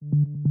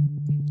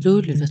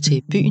Du lytter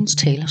til Byens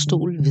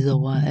Talerstol,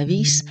 Hvidovre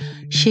Avis,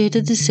 6.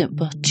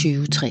 december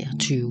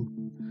 2023.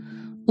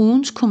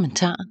 Ugens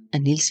kommentar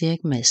af Niels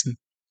Erik Madsen.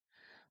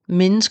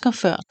 Mennesker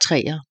før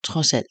træer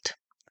trods alt.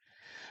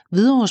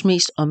 Hvidovres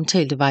mest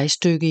omtalte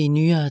vejstykke i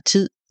nyere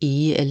tid,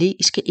 Ege Allé,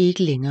 skal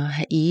ikke længere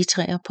have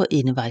egetræer på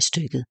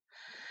endevejstykket.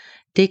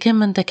 Det kan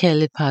man da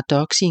kalde et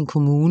paradoks i en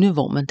kommune,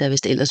 hvor man da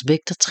vist ellers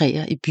vægter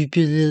træer i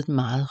bybilledet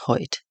meget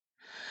højt.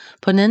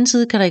 På den anden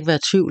side kan der ikke være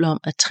tvivl om,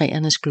 at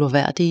træernes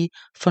glorværdige,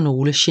 for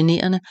nogle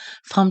generende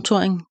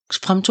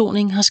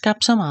fremtoning har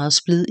skabt så meget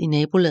splid i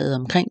nabolaget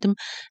omkring dem,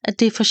 at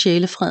det for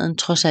sjælefreden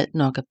trods alt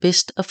nok er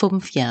bedst at få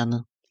dem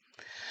fjernet.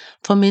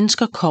 For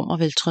mennesker kommer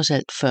vel trods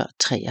alt før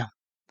træer.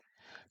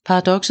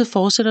 Paradokset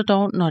fortsætter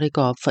dog, når det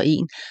går op for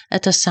en,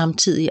 at der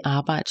samtidig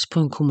arbejdes på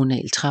en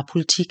kommunal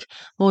træpolitik,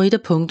 hvor et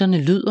af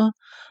punkterne lyder: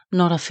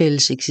 når der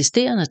fældes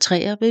eksisterende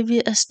træer, vil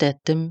vi erstatte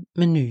dem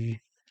med nye.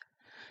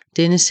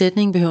 Denne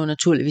sætning behøver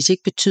naturligvis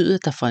ikke betyde,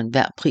 at der for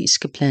enhver pris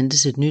skal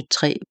plantes et nyt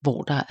træ,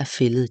 hvor der er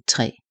fældet et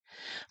træ.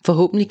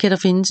 Forhåbentlig kan der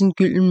findes en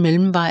gylden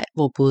mellemvej,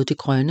 hvor både det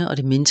grønne og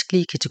det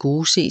menneskelige kan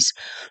tilgodeses,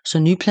 så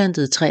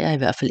nyplantede træer i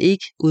hvert fald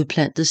ikke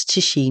udplantes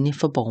til gene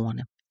for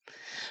borgerne.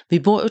 Vi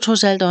bor jo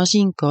trods alt også i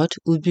en godt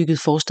udbygget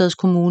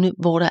forstadskommune,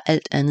 hvor der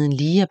alt andet end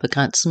lige er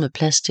begrænset med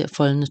plads til at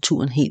folde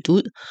naturen helt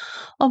ud,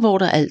 og hvor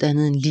der alt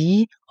andet end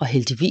lige, og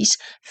heldigvis,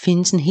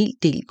 findes en hel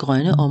del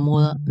grønne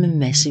områder med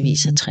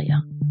massevis af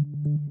træer.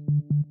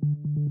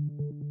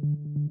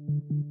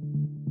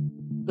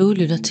 Du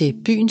lytter til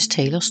Byens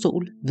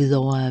Talerstol,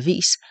 Hvidovre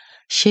Avis,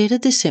 6.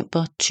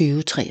 december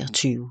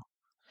 2023.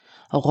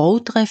 Og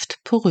rovdrift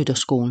på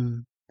Rytterskolen.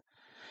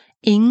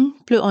 Ingen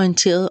blev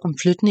orienteret om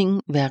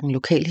flytningen, hverken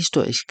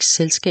Lokalhistorisk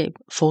Selskab,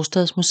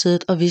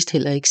 Forstadsmuseet og vist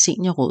heller ikke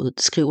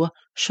Seniorrådet, skriver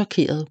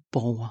chokeret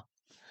borger.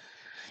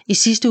 I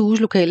sidste uges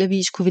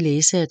lokalavis kunne vi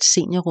læse, at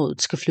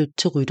Seniorrådet skal flytte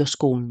til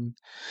Rytterskolen.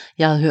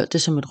 Jeg havde hørt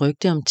det som et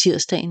rygte om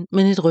tirsdagen,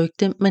 men et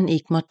rygte, man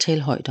ikke måtte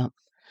tale højt om.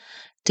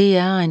 Det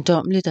er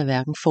ejendommeligt, at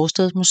hverken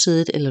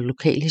Forstadsmuseet eller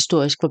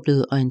Lokalhistorisk var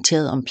blevet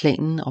orienteret om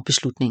planen og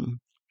beslutningen.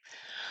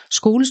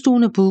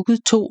 Skolestuen er booket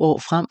 2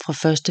 år frem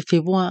fra 1.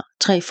 februar,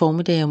 3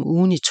 formiddage om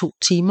ugen i 2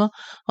 timer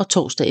og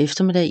torsdag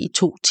eftermiddag i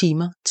 2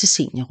 timer til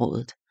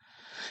Seniorrådet.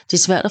 Det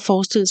er svært at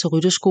forestille sig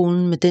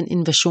Rytterskolen med den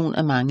invasion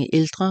af mange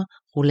ældre,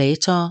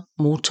 rollatorer,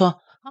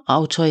 motor,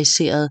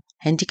 autoriserede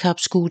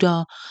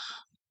handicapscootere,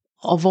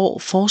 og hvor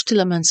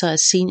forestiller man sig, at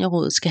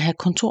Seniorrådet skal have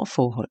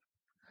kontorforhold.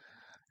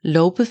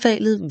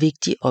 Lovbefalet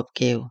vigtig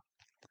opgave.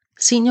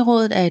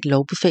 Seniorrådet er et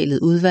lovbefalet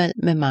udvalg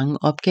med mange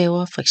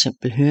opgaver, f.eks.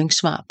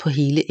 høringssvar på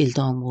hele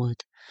ældreområdet.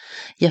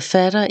 Jeg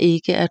fatter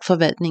ikke, at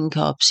forvaltningen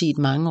kan opsige et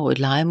mangeårigt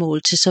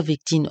lejemål til så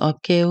vigtig en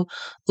opgave,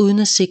 uden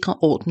at sikre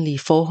ordentlige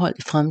forhold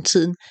i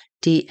fremtiden.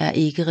 Det er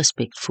ikke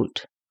respektfuldt.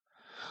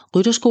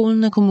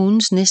 Rytterskolen er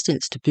kommunens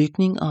næstældste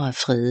bygning og er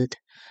fredet.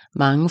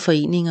 Mange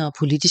foreninger og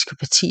politiske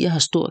partier har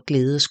stor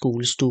glæde af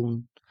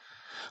skolestuen.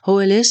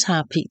 HLS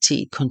har pt.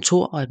 Et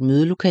kontor og et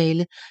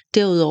mødelokale.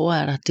 Derudover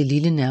er der det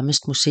lille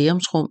nærmest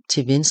museumsrum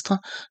til venstre,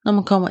 når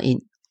man kommer ind.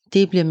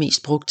 Det bliver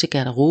mest brugt til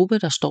garderobe,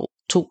 der står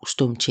 2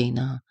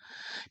 stumtjenere.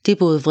 Det er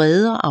både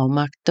vrede og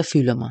afmagt, der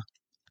fylder mig.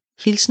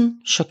 Hilsen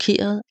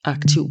chokeret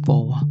aktiv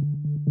borger.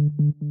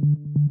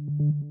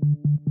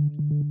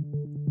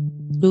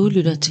 Du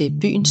lytter til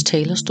Byens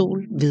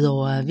Talerstol,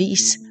 Hvidovre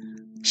Avis,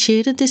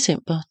 6.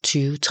 december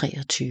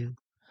 2023.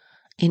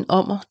 En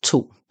ommer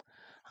 2.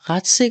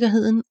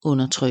 Retssikkerheden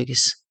undertrykkes.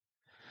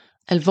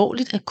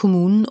 Alvorligt, at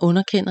kommunen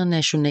underkender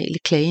nationale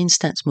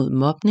klageinstans mod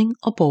mobning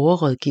og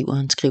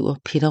borgerrådgiveren, skriver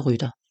Peter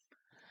Rytter.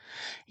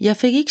 Jeg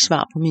fik ikke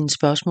svar på mine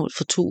spørgsmål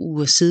for 2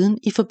 uger siden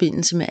i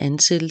forbindelse med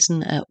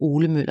ansættelsen af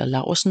Ole Møller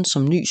Laursen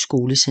som ny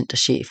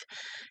skolecenterchef.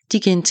 De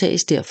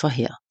gentages derfor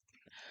her.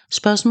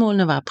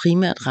 Spørgsmålene var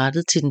primært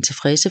rettet til den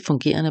tilfredse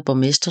fungerende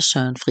borgmester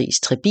Søren Friis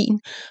Trebin,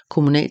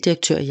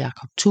 kommunaldirektør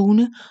Jakob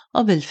Thune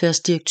og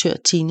velfærdsdirektør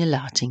Tine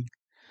Larting.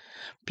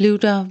 Blev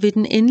der ved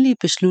den endelige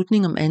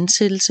beslutning om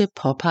ansættelse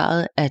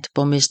påpeget, at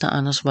borgmester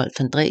Anders Wolf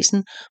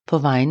Andresen på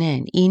vegne af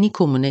en enig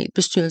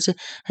kommunalbestyrelse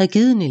havde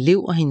givet en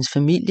elev og hendes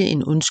familie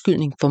en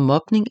undskyldning for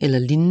mobning eller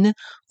lignende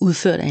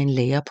udført af en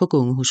lærer på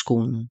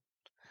Gungehusskolen.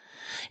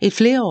 Et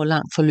flere år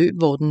langt forløb,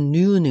 hvor den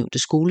nyudnævnte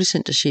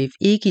skolecenterchef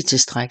ikke i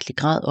tilstrækkelig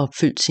grad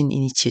opfyldte sin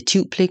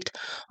initiativpligt,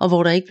 og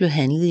hvor der ikke blev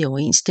handlet i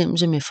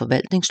overensstemmelse med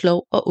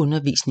forvaltningslov og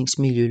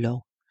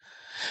undervisningsmiljølov.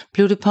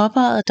 Blev det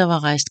påpeget, at der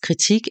var rejst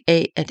kritik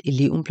af, at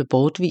eleven blev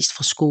bortvist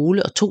fra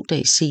skole og 2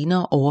 dage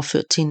senere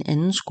overført til en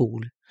anden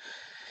skole.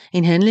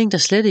 En handling, der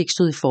slet ikke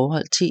stod i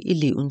forhold til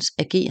elevens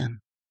ageren.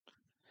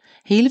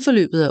 Hele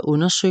forløbet er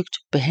undersøgt,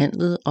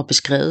 behandlet og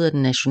beskrevet af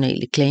den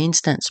nationale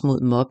klageinstans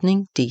mod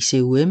mobning,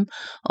 DCUM,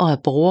 og af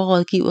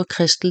borgerrådgiver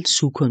Christel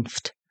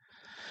Zukunft.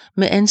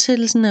 Med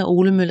ansættelsen af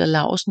Ole Møller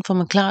Laursen får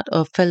man klart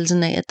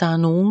opfattelsen af, at der er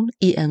nogen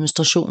i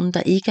administrationen,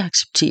 der ikke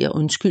accepterer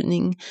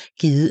undskyldningen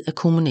givet af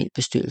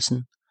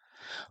kommunalbestyrelsen.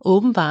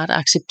 Åbenbart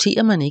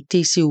accepterer man ikke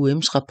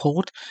DCUM's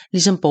rapport,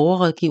 ligesom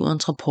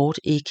borgerrådgiverens rapport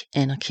ikke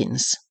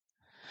anerkendes.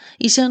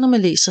 Især når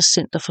man læser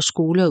Center for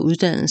Skole og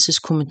Uddannelses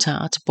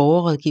kommentarer til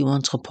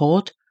borgerrådgiverens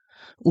rapport,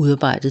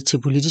 udarbejdet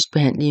til politisk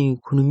behandling i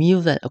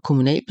økonomiudvalg og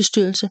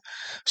kommunalbestyrelse,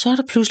 så har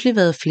der pludselig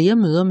været flere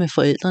møder med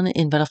forældrene,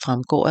 end hvad der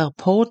fremgår af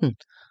rapporten,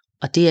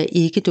 og det er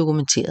ikke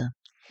dokumenteret.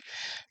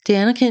 Det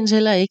anerkendes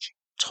heller ikke,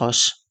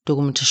 trods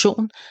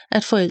dokumentation,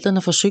 at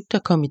forældrene forsøgte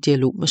at komme i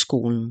dialog med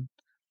skolen.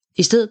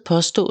 I stedet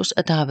påstås,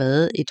 at der har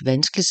været et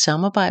vanskeligt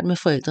samarbejde med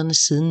forældrene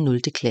siden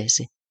 0.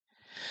 klasse.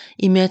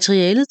 I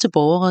materialet til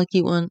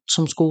borgerrådgiveren,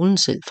 som skolen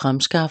selv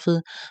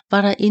fremskaffede,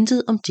 var der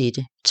intet om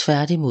dette,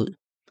 tværtimod.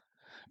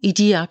 I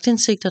de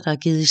aktindsigter, der er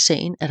givet i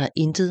sagen, er der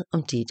intet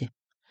om dette.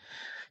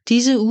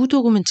 Disse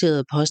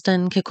udokumenterede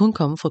påstande kan kun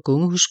komme fra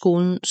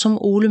Gungehusskolen, som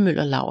Ole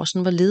Møller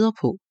Laursen var leder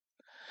på.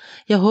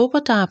 Jeg håber,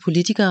 der er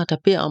politikere, der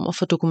beder om at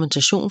få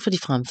dokumentation for de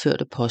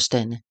fremførte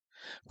påstande.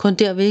 Kun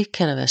derved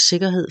kan der være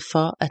sikkerhed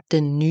for, at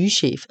den nye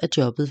chef er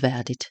jobbet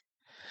værdigt.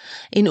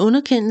 En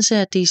underkendelse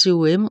af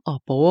DCUM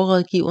og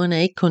borgerrådgiveren er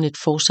ikke kun et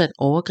fortsat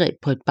overgreb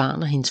på et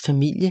barn og hendes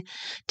familie,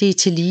 det er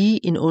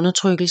tillige en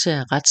undertrykkelse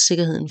af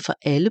retssikkerheden for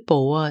alle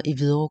borgere i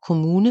Hvidovre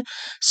Kommune,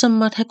 som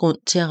måtte have grund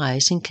til at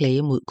rejse en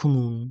klage mod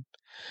kommunen.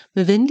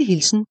 Med venlig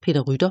hilsen,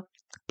 Peter Rytter,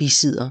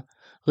 bisidder,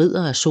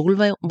 ridder af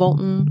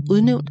Solvognen,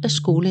 udnævnt af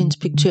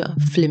skoleinspektør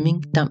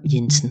Flemming Dam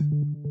Jensen.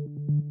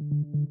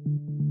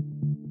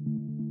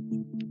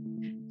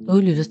 Du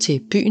lytter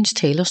til Byens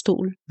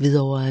Talerstol,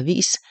 Hvidovre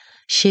Avis,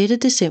 6.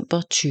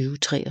 december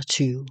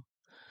 2023.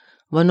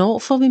 Hvornår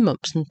får vi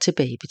momsen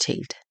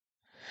tilbagebetalt?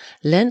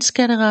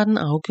 Landsskatteretten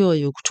afgjorde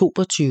i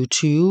oktober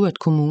 2020, at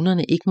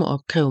kommunerne ikke må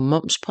opkræve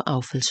moms på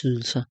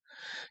affaldsydelser.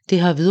 Det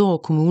har Hvidovre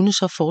Kommune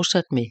så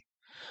fortsat med.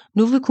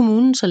 Nu vil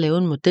kommunen så lave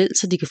en model,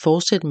 så de kan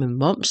fortsætte med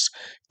moms.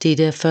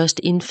 Dette er først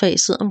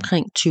indfaset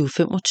omkring 2025-2026.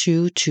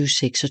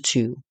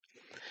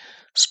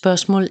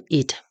 Spørgsmål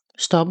 1.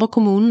 Stopper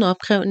kommunen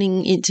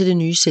opkrævningen indtil det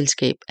nye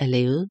selskab er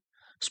lavet?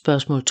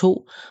 Spørgsmål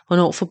 2.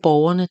 Hvornår får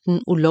borgerne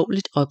den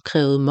ulovligt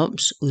opkrævede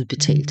moms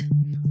udbetalt?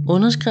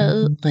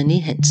 Underskrevet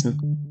René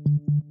Hansen.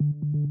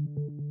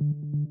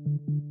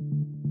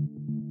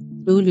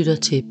 Du lytter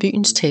til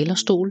Byens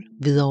Talerstol,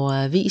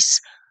 Hvidovre Avis,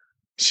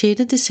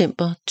 6.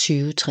 december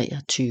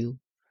 2023.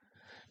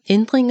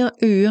 Ændringer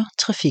øger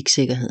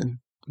trafiksikkerheden.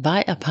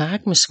 Vej og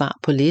Park med svar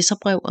på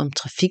læserbrev om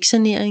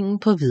trafiksaneringen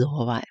på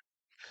Hvidovrevej.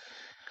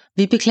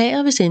 Vi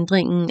beklager, hvis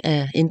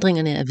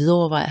ændringerne af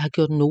Hvidovrevej har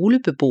gjort nogle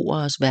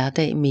beboeres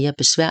hverdag mere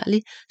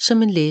besværlig,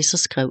 som en læser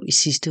skrev i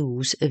sidste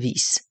uges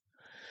avis.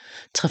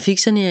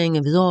 Trafiksanering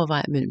af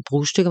Hvidovrevej mellem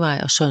Brugstykkevej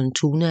og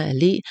Sollentuna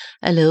Allé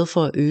er lavet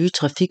for at øge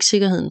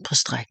trafiksikkerheden på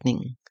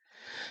strækningen.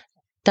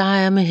 Der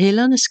er med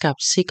hælderne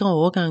skabt sikre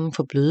overgange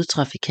for bløde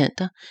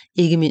trafikanter,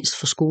 ikke mindst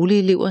for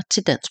skoleelever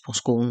til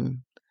Dansborgskolen.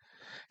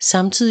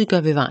 Samtidig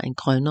gør vi vejen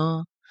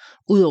grønnere.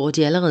 Udover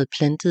de allerede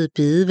plantede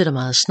bede vil der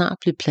meget snart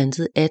blive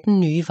plantet 18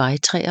 nye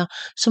vejtræer,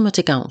 som er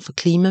til gavn for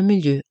klima,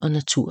 miljø og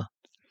natur.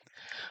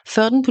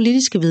 Før den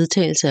politiske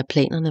vedtagelse af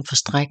planerne for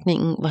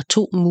strækningen var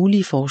 2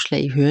 mulige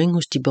forslag i høring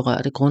hos de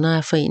berørte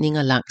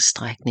grundejerforeninger langs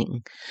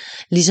strækningen,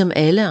 ligesom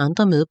alle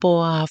andre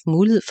medborgere har haft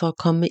mulighed for at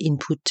komme med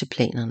input til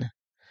planerne.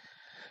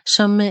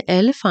 Som med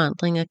alle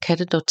forandringer kan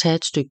det dog tage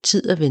et stykke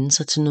tid at vende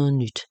sig til noget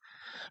nyt.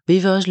 Vi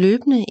vil også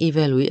løbende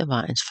evaluere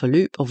vejens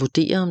forløb og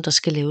vurdere, om der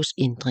skal laves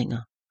ændringer.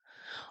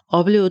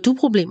 Oplever du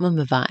problemer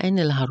med vejen,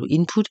 eller har du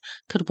input,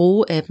 kan du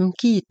bruge appen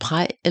Giv et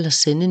Præg eller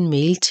sende en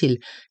mail til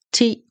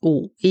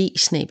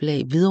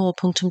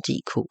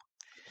toe@hvidovre.dk.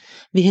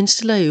 Vi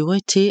henstiller i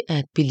øvrigt til,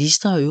 at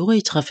bilister og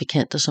øvrige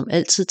trafikanter som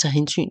altid tager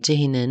hensyn til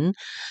hinanden,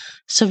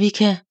 så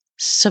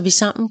vi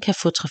sammen kan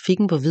få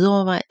trafikken på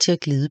Hvidovrevej til at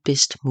glide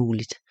bedst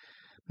muligt.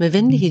 Med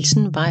venlig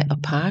hilsen, Vej og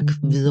Park,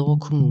 Hvidovre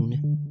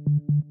Kommune.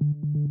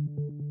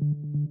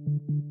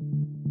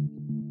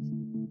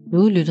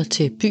 Du lytter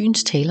til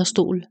Byens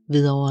Talerstol,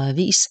 Hvidovre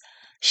Avis,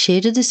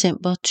 6.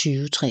 december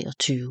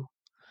 2023.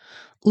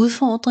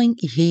 Udfordring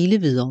i hele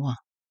Hvidovre.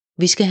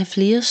 Vi skal have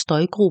flere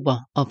støjgrupper,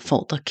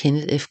 opfordrer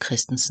Kenneth F.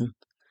 Christensen.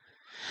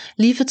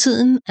 Lige for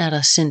tiden er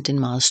der sendt en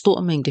meget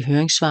stor mængde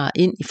høringssvar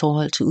ind i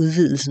forhold til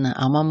udvidelsen af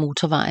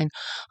Amagermotorvejen,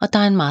 og der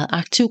er en meget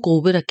aktiv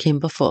gruppe, der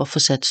kæmper for at få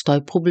sat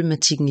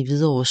støjproblematikken i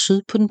Hvidovre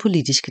Syd på den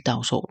politiske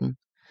dagsorden.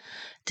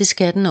 Det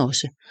skal den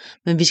også,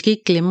 men vi skal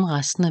ikke glemme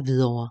resten af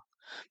Hvidovre.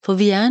 For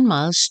vi er en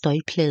meget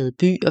støjplaget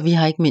by, og vi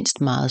har ikke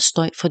mindst meget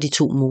støj fra de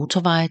 2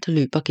 motorveje, der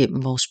løber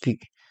gennem vores by.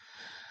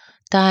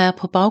 Der er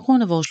på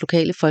baggrund af vores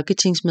lokale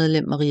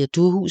folketingsmedlem Maria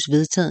Durhus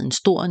vedtaget en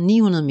stor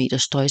 900 meter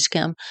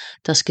støjskærm,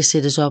 der skal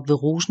sættes op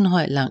ved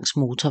Rosenhøj langs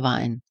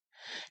motorvejen.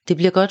 Det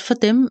bliver godt for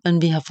dem,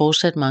 men vi har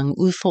fortsat mange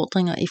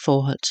udfordringer i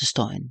forhold til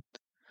støjen.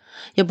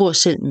 Jeg bor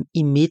selv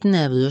i midten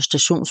af Hvidovre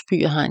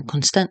Stationsby og har en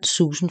konstant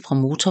susen fra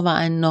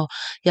motorvejen, når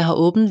jeg har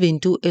åbent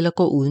vindue eller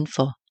går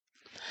udenfor.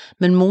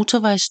 Men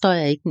motorvejsstøj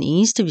er ikke den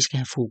eneste, vi skal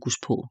have fokus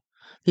på.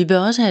 Vi bør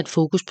også have et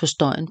fokus på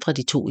støjen fra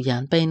de 2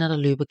 jernbaner, der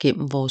løber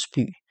gennem vores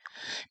by.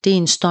 Det er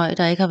en støj,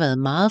 der ikke har været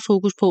meget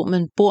fokus på,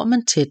 men bor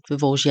man tæt ved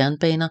vores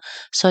jernbaner,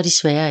 så er de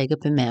svære ikke at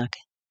bemærke.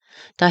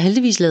 Der er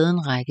heldigvis lavet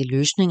en række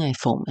løsninger i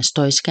form af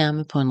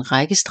støjskærme på en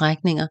række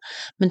strækninger,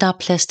 men der er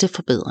plads til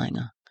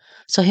forbedringer.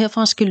 Så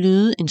herfra skal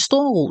lyde en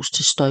stor ros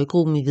til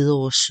støjgruppen i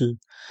Hvidovre Syd.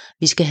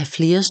 Vi skal have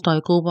flere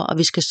støjgrupper, og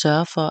vi skal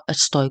sørge for, at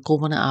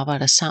støjgrupperne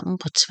arbejder sammen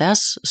på tværs,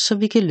 så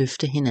vi kan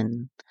løfte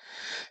hinanden.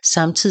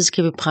 Samtidig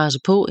skal vi presse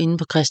på inde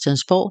på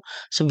Christiansborg,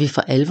 så vi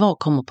for alvor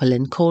kommer på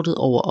landkortet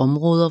over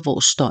områder,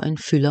 hvor støjen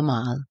fylder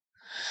meget.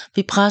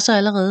 Vi presser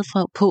allerede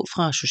på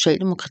fra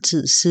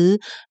Socialdemokratiets side,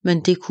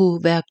 men det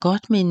kunne være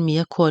godt med en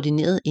mere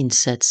koordineret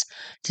indsats.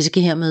 Det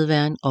skal hermed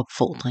være en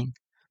opfordring.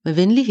 Med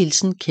venlig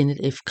hilsen,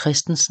 Kenneth F.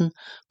 Christensen,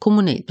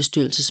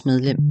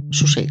 kommunalbestyrelsesmedlem,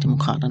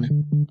 Socialdemokraterne.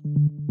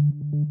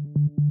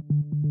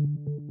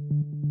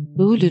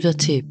 Du lytter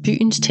til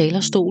Byens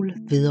Talerstol,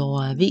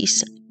 Hvidovre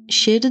Avis,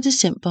 6.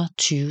 december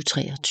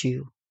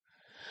 2023.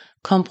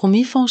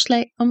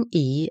 Kompromisforslag om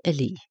Ege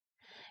Allé.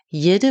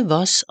 Jette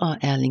Voss og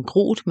Erling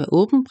Groth med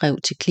åbent brev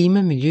til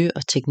Klima-, Miljø-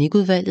 og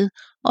Teknikudvalget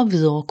og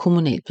Hvidovre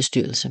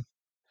Kommunalbestyrelse.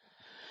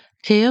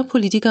 Kære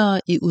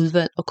politikere i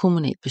udvalg og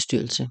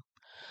kommunalbestyrelse.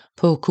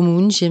 På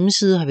kommunens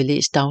hjemmeside har vi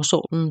læst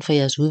dagsordenen for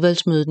jeres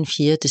udvalgsmøde den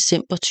 4.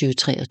 december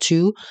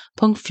 2023,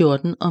 punkt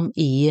 14 om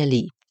Ege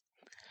Allé.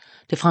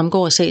 Det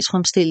fremgår af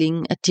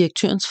sagsfremstillingen, at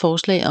direktørens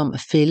forslag om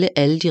at fælde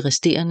alle de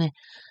resterende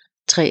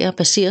træer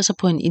baserer sig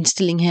på en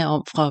indstilling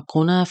herom fra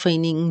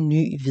Grundejerforeningen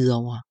Ny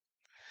Hvidovre.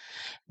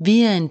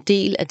 Vi er en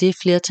del af det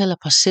flertal af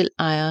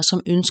parcelejere,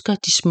 som ønsker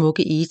de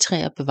smukke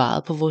egetræer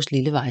bevaret på vores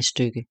lille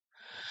vejstykke.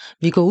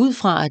 Vi går ud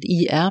fra, at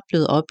I er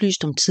blevet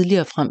oplyst om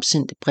tidligere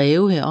fremsendte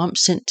breve herom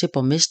sendt til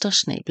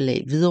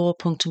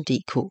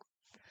borgmester@hvidovre.dk.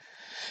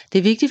 Det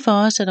er vigtigt for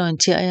os at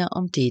orientere jer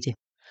om dette.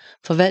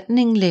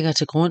 Forvaltningen lægger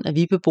til grund, at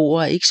vi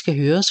beboere ikke skal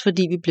høres,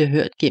 fordi vi bliver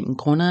hørt gennem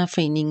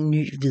Grundejerforeningen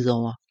Ny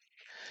Hvidovre.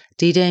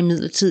 Dette er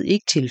imidlertid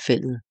ikke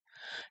tilfældet.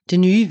 Det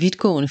nye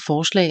vidtgående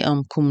forslag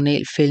om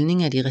kommunal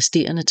fældning af de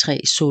resterende 3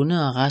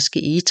 sunde og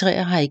raske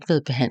egetræer har ikke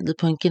været behandlet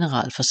på en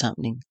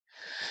generalforsamling.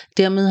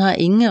 Dermed har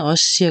ingen af os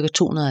ca.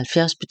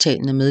 270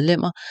 betalende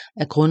medlemmer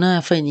af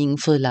Grundejerforeningen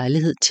fået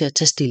lejlighed til at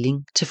tage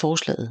stilling til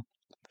forslaget.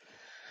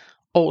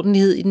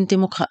 Ordentlighed i den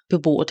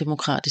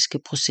beboerdemokratiske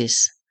proces.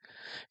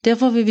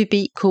 Derfor vil vi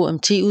bede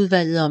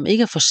KMT-udvalget om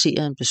ikke at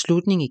forcere en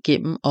beslutning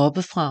igennem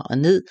oppefra og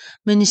ned,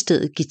 men i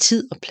stedet give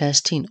tid og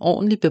plads til en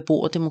ordentlig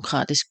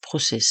beboerdemokratisk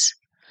proces.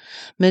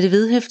 Med det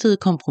vedhæftede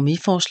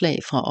kompromisforslag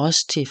fra os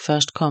til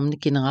førstkommende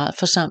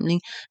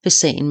generalforsamling vil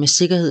sagen med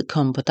sikkerhed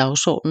komme på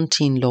dagsordenen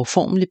til en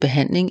lovformelig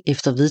behandling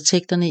efter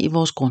vedtægterne i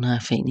vores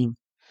Grundejerforening.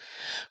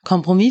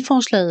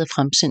 Kompromisforslaget er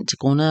fremsendt til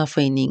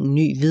Grundejerforeningen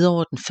Ny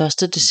Hvidovre den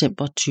 1.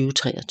 december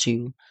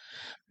 2023.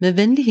 Med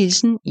venlig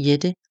hilsen,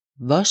 Jette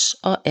Voss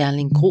og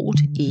Erling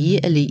Groth,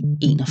 Ege Allé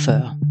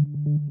 41.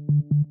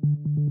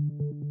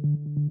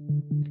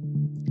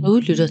 Du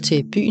lytter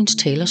til Byens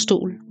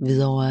Talerstol,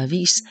 Hvidovre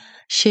Avis,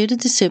 6.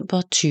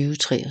 december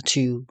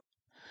 2023.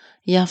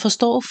 Jeg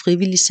forstår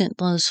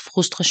frivilligcentrets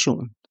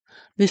frustration.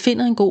 Vi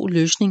finder en god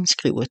løsning,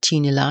 skriver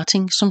Tine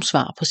Larting som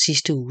svar på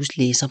sidste uges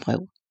læserbrev.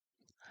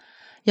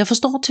 Jeg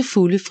forstår til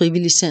fulde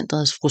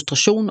frivilligcentrets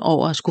frustration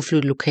over at skulle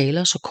flytte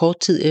lokaler så kort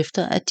tid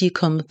efter, at de er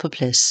kommet på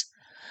plads.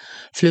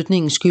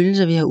 Flytningen skyldes,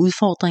 at vi har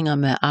udfordringer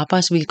med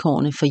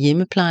arbejdsvilkårene for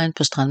hjemmeplejen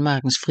på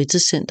Strandmarkens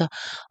fritidscenter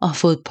og har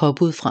fået et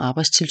påbud fra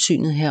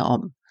Arbejdstilsynet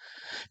herom.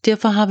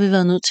 Derfor har vi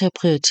været nødt til at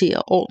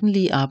prioritere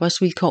ordentlige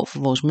arbejdsvilkår for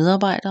vores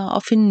medarbejdere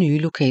og finde nye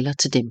lokaler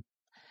til dem.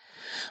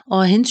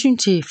 Og af hensyn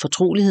til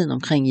fortroligheden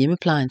omkring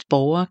hjemmeplejens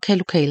borgere kan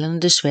lokalerne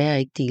desværre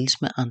ikke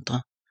deles med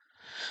andre.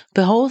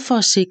 Behovet for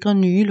at sikre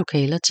nye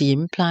lokaler til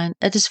hjemmeplejen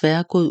er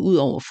desværre gået ud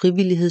over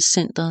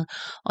frivillighedscentret,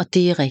 og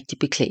det er rigtig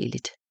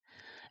beklageligt.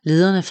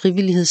 Lederen af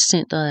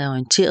frivillighedscentret er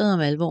orienteret om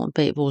alvoren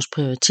bag vores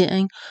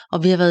prioritering,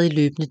 og vi har været i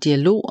løbende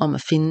dialog om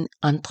at finde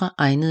andre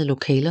egnede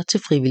lokaler til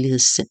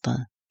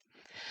frivillighedscentret.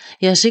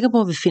 Jeg er sikker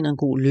på, at vi finder en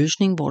god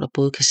løsning, hvor der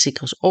både kan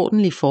sikres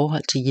ordentlige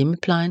forhold til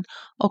hjemmeplejen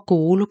og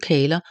gode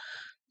lokaler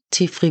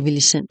til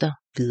frivilligcenter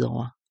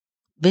Hvidovre.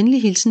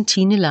 Venlig hilsen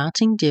Tine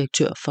Larting,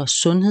 direktør for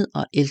Sundhed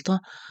og Ældre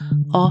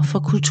og for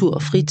Kultur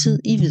og Fritid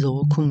i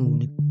Hvidovre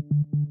Kommune.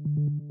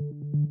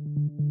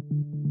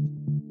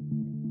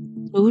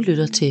 Du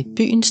lytter til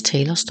Byens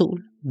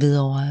Talerstol,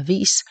 Hvidovre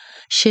Avis,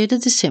 6.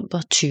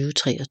 december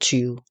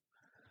 2023.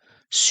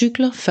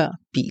 Cykler før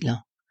biler.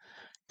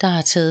 Der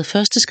er taget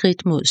første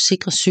skridt mod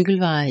sikre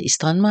cykelveje i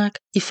Strandmark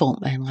i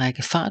form af en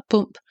række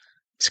fartbump,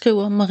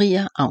 skriver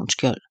Maria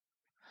Avnskjold.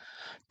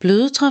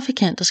 Bløde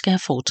trafikanter skal have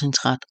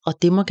fortrinsret, og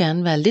det må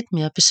gerne være lidt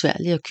mere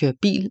besværligt at køre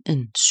bil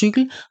end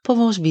cykel på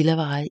vores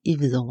villaveje i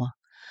Hvidovre.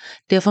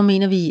 Derfor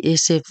mener vi i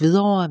SF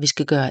Hvidovre, at vi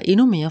skal gøre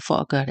endnu mere for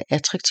at gøre det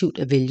attraktivt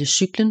at vælge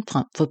cyklen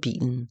frem for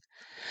bilen.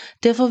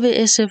 Derfor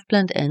vil SF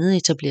blandt andet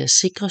etablere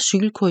sikre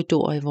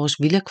cykelkorridorer i vores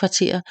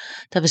villakvarterer,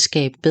 der vil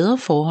skabe bedre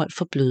forhold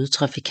for bløde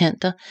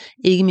trafikanter,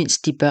 ikke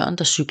mindst de børn,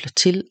 der cykler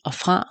til og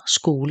fra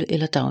skole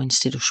eller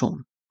daginstitution.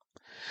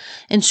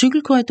 En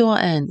cykelkorridor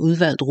er en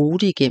udvalgt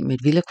rute igennem et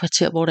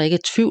villakvarter, hvor der ikke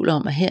er tvivl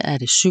om, at her er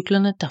det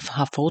cyklerne, der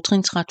har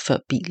fortrinsret før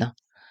biler.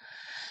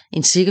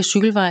 En sikker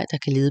cykelvej, der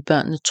kan lede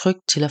børnene trygt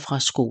til og fra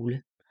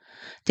skole.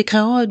 Det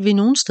kræver, at vi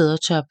nogle steder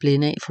tør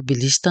blænde af for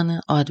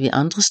bilisterne, og at vi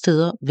andre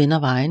steder vender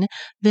vejene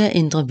ved at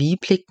ændre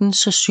vigepligten,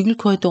 så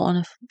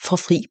cykelkorridorerne får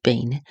fri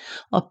bane,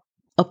 og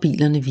og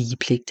bilerne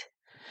vigepligt.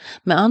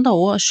 Med andre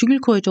ord,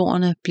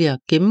 cykelkorridorerne bliver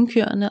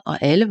gennemkørende, og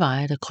alle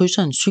veje, der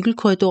krydser en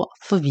cykelkorridor,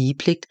 får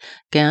vigepligt,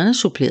 gerne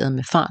suppleret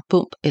med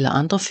fartbump eller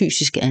andre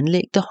fysiske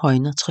anlæg, der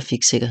højner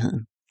trafiksikkerheden.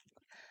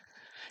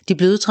 De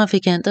bløde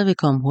trafikanter vil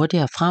komme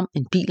hurtigere frem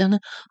end bilerne,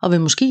 og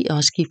vil måske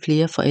også give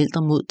flere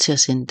forældre mod til at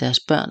sende deres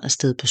børn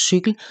afsted på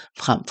cykel,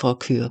 frem for at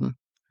køre dem.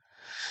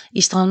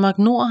 I Strandmark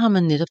Nord har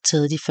man netop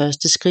taget de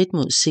første skridt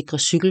mod sikre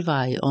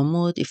cykelveje i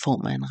området i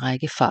form af en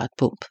række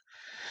fartbump.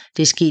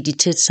 Det er sket i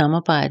tæt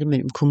samarbejde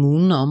mellem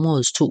kommunen og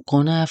områdets 2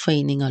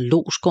 grundejerforeninger,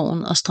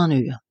 Loskoven og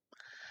Strandør.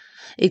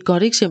 Et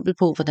godt eksempel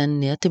på, hvordan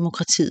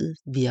nærdemokratiet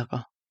virker.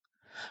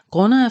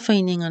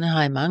 Grundejerforeningerne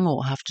har i mange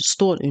år haft et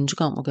stort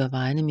ønske om at gøre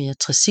vejene mere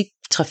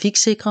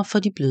trafiksikre for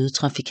de bløde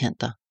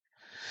trafikanter.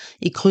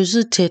 I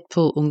krydset tæt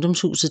på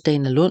ungdomshuset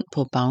Danalund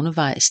på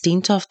Bagnevej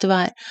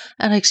Stentoftevej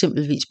er der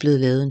eksempelvis blevet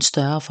lavet en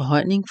større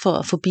forhøjning for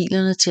at få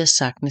bilerne til at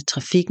sakne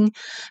trafikken,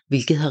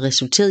 hvilket har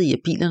resulteret i, at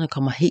bilerne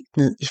kommer helt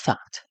ned i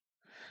fart.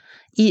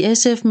 I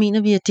SF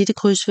mener vi, at dette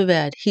kryds vil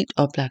være et helt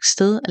oplagt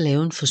sted at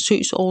lave en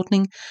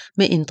forsøgsordning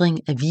med ændring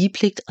af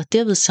vigepligt og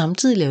derved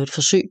samtidig lave et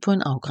forsøg på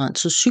en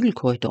afgrænset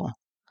cykelkorridor.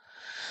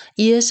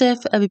 I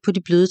SF er vi på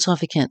de bløde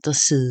trafikanters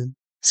side.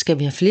 Skal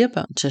vi have flere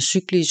børn til at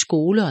cykle i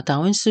skole og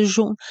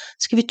daginstitution,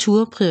 skal vi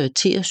turde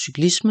prioritere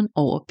cyklismen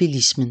over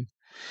bilismen.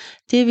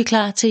 Det er vi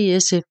klar til i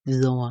SF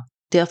Hvidovre.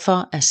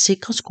 Derfor er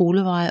sikre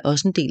skoleveje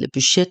også en del af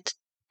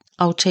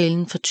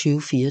budgetaftalen for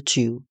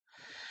 2024.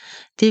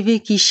 Det vil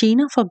give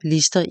gener for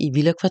bilister i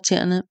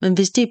villakvartererne, men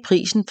hvis det er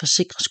prisen for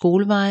sikre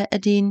skoleveje, er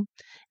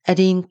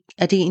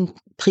det en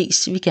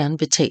pris, vi gerne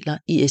betaler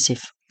i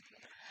SF.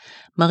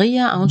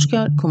 Maria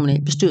Avnskjold,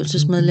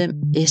 kommunalbestyrelsesmedlem,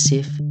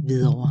 SF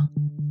Hvidovre.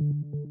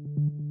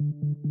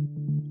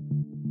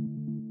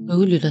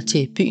 Du lytter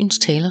til Byens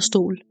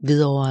Talerstol,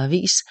 Hvidovre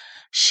Avis,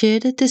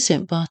 6.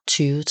 december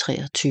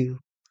 2023.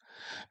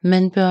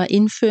 Man bør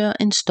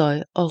indføre en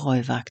støj- og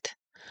røgvagt.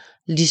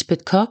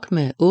 Lisbeth Koch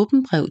med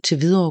åbent brev til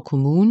Hvidovre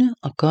Kommune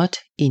og godt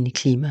ind i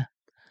klima.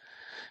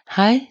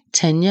 Hej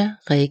Tanja,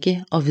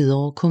 Rikke og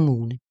Hvidovre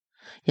Kommune.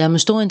 Jeg har med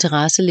stor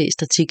interesse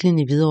læst artiklen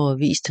i Hvidovre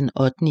Avis den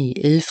 8.11.,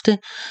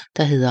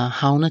 der hedder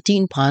Havner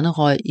din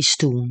brænderøg i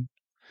stuen?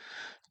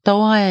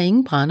 Dog har jeg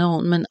ingen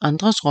brændeovn, men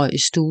andres røg i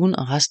stuen,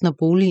 og resten af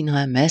boligen har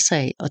jeg masser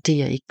af, og det er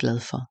jeg ikke glad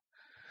for.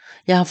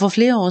 Jeg har for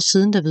flere år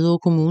siden, da Hvidovre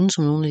Kommune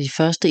som nogle af de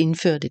første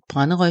indførte et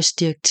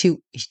brænderøgsdirektiv,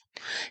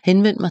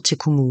 henvendt mig til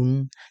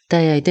kommunen,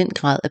 da jeg i den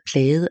grad er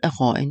plaget af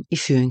røgen i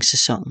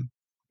fyringssæsonen.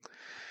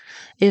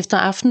 Efter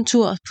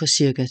aftentur på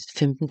cirka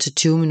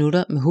 15-20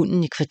 minutter med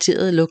hunden i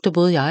kvarteret, lugter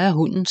både jeg og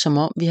hunden, som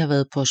om vi har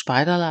været på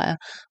spejderlejr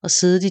og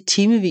siddet i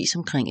timevis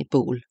omkring et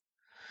bål.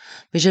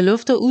 Hvis jeg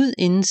lufter ud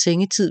inden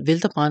sengetid,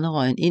 vælter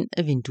brænderøgen ind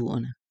af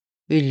vinduerne.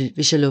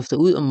 Hvis jeg lufter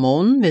ud om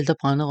morgenen, vælter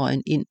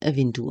brænderøgen ind af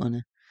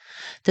vinduerne.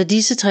 Da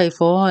disse 3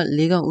 forhold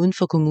ligger uden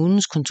for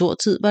kommunens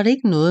kontortid, var det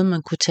ikke noget,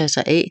 man kunne tage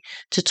sig af,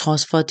 til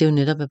trods for, at det jo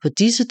netop er på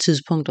disse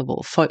tidspunkter,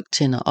 hvor folk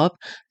tænder op,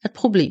 at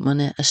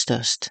problemerne er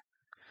størst.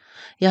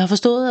 Jeg har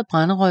forstået, at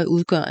brænderøg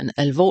udgør en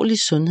alvorlig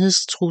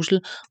sundhedstrussel,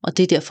 og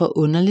det er derfor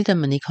underligt, at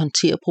man ikke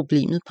håndterer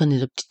problemet på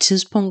netop de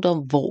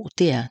tidspunkter, hvor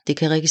det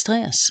kan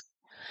registreres.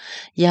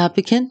 Jeg er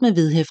bekendt med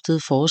vedhæftede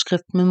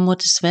forskrift, men må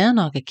desværre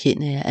nok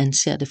erkende, at jeg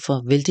anser det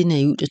for vældig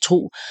naivt at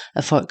tro,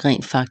 at folk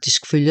rent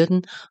faktisk følger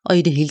den, og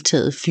i det hele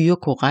taget fyrer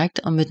korrekt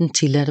og med den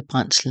tilladte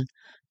brændsel.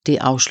 Det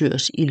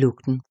afsløres i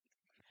lugten.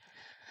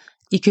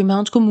 I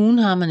Københavns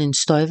Kommune har man en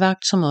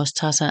støjvagt, som også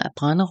tager sig af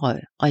brænderøg,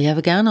 og jeg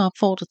vil gerne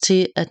opfordre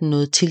til, at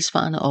noget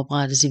tilsvarende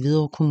oprettes i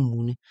Hvidovre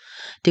Kommune.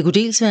 Det kunne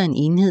dels være en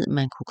enhed,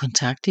 man kunne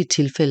kontakte i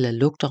tilfælde af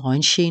lugt- og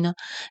røggener,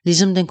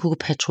 ligesom den kunne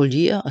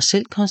patruljere og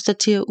selv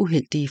konstatere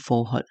uheldige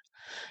forhold.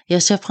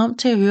 Jeg ser frem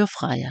til at høre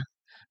fra jer.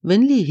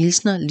 Venlige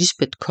hilsner,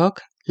 Lisbeth Koch,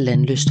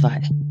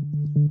 Landlystvej.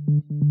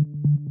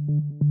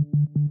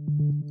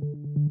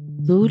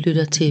 Du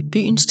lytter til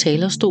Byens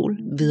Talerstol,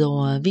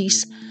 Hvidovre Avis,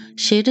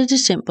 6.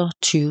 december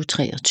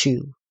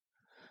 2023.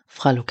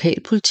 Fra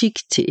lokalpolitik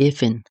til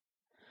FN.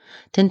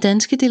 Den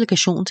danske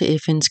delegation til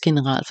FN's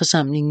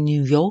generalforsamling i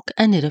New York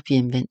er netop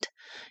hjemvendt.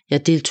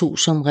 Jeg deltog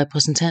som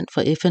repræsentant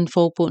for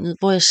FN-forbundet,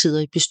 hvor jeg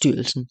sidder i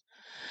bestyrelsen.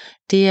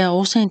 Det er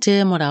årsagen til, at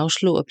jeg måtte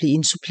afslå at blive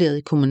indsuppleret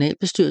i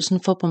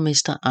kommunalbestyrelsen for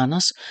borgmester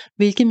Anders,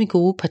 hvilket min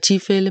gode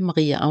partifælle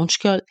Maria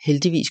Avnskjold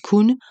heldigvis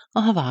kunne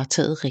og har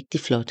varetaget rigtig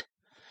flot.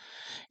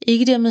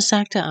 Ikke dermed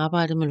sagt, at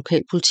arbejdet med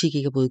lokalpolitik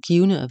ikke er både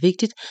givende og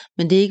vigtigt,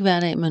 men det er ikke hver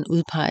dag, man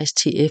udpeges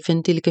til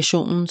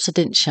FN-delegationen, så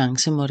den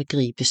chance måtte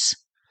gribes.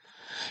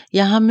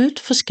 Jeg har mødt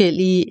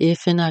forskellige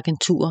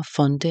FN-agenturer,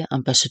 fonde,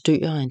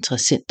 ambassadører og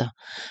interessenter.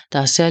 Der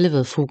har særligt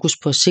været fokus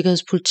på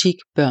sikkerhedspolitik,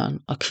 børn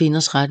og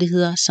kvinders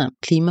rettigheder samt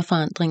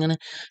klimaforandringerne,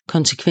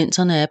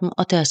 konsekvenserne af dem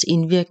og deres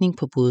indvirkning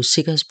på både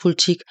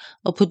sikkerhedspolitik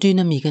og på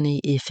dynamikkerne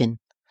i FN.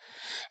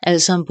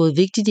 Alt sammen både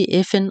vigtigt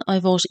i FN og i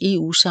vores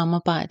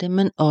EU-samarbejde,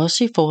 men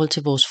også i forhold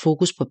til vores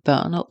fokus på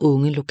børn og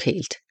unge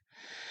lokalt.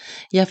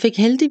 Jeg fik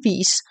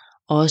heldigvis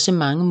også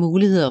mange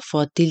muligheder for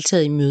at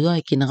deltage i møder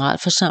i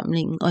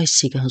generalforsamlingen og i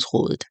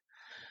Sikkerhedsrådet.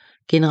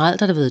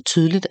 Generelt har det været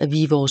tydeligt, at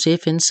vi i vores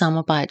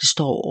FN-samarbejde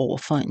står over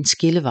for en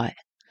skillevej.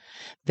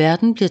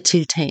 Verden bliver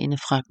tiltagende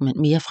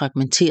mere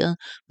fragmenteret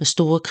med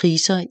store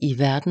kriser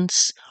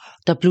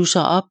der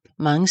blusser op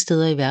mange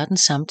steder i verden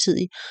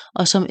samtidig,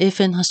 og som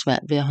FN har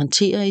svært ved at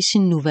håndtere i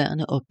sin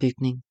nuværende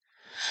opbygning.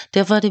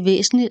 Derfor er det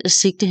væsentligt at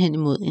sigte hen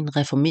imod en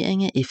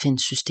reformering af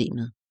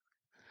FN-systemet.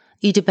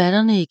 I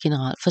debatterne i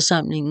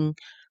generalforsamlingen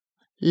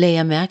lagde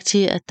jeg mærke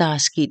til, at der er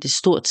sket et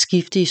stort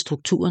skifte i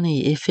strukturerne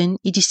i FN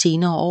i de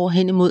senere år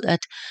hen imod, at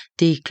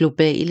det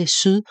globale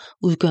syd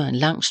udgør en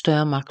langt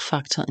større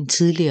magtfaktor end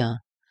tidligere.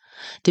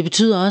 Det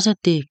betyder også, at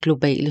det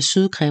globale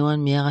syd kræver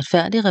en mere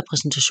retfærdig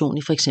repræsentation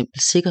i f.eks.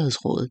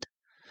 Sikkerhedsrådet.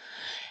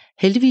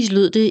 Heldigvis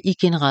lød det i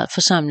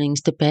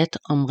generalforsamlingens debat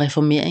om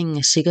reformeringen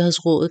af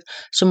Sikkerhedsrådet,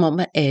 som om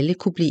at alle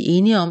kunne blive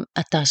enige om,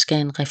 at der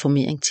skal en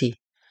reformering til.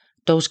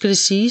 Dog skal det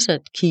siges,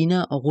 at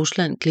Kina og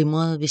Rusland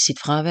glimrede ved sit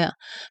fravær,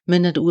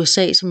 men at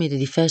USA som et af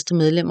de faste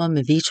medlemmer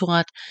med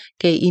vetoret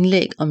gav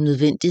indlæg om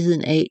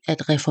nødvendigheden af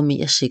at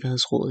reformere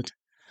Sikkerhedsrådet.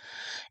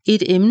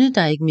 Et emne,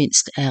 der ikke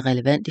mindst er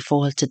relevant i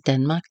forhold til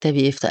Danmark, da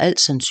vi efter al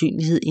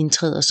sandsynlighed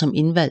indtræder som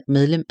indvalgt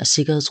medlem af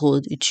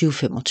Sikkerhedsrådet i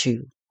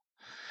 2025.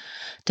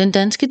 Den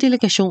danske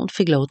delegation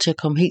fik lov til at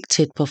komme helt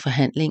tæt på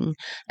forhandlingen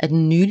af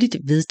den nyligt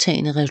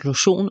vedtagne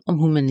resolution om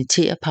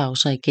humanitære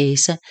pauser i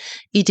Gaza,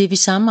 i det vi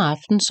samme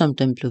aften, som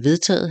den blev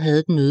vedtaget, havde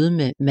et møde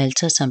med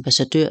Maltas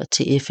ambassadør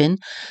til FN,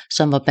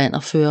 som var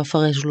bannerfører for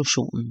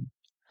resolutionen.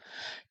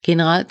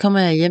 Generelt kommer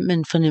jeg hjem med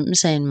en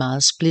fornemmelse af en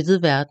meget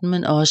splittet verden,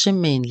 men også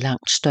med en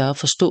langt større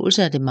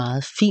forståelse af det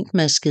meget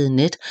fintmaskede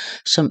net,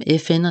 som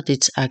FN og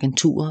dets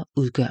agenturer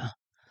udgør.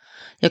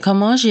 Jeg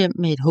kommer også hjem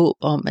med et håb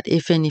om,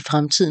 at FN i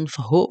fremtiden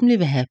forhåbentlig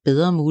vil have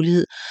bedre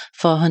mulighed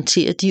for at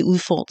håndtere de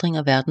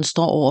udfordringer, verden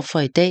står overfor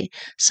i dag,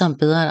 samt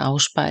bedre at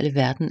afspejle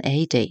verden er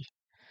i dag.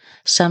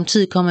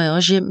 Samtidig kommer jeg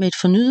også hjem med et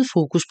fornyet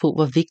fokus på,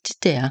 hvor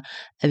vigtigt det er,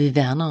 at vi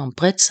værner om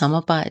bredt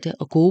samarbejde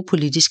og gode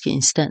politiske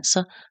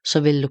instanser,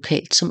 såvel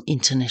lokalt som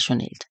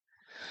internationalt.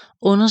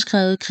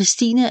 Underskrevet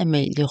Christine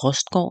Amalie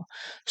Rostgaard,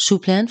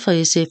 suppleant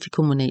for SF i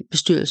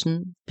kommunalbestyrelsen,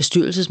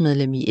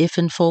 bestyrelsesmedlem i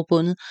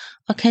FN-forbundet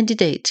og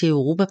kandidat til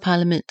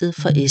Europaparlamentet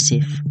for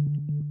SF.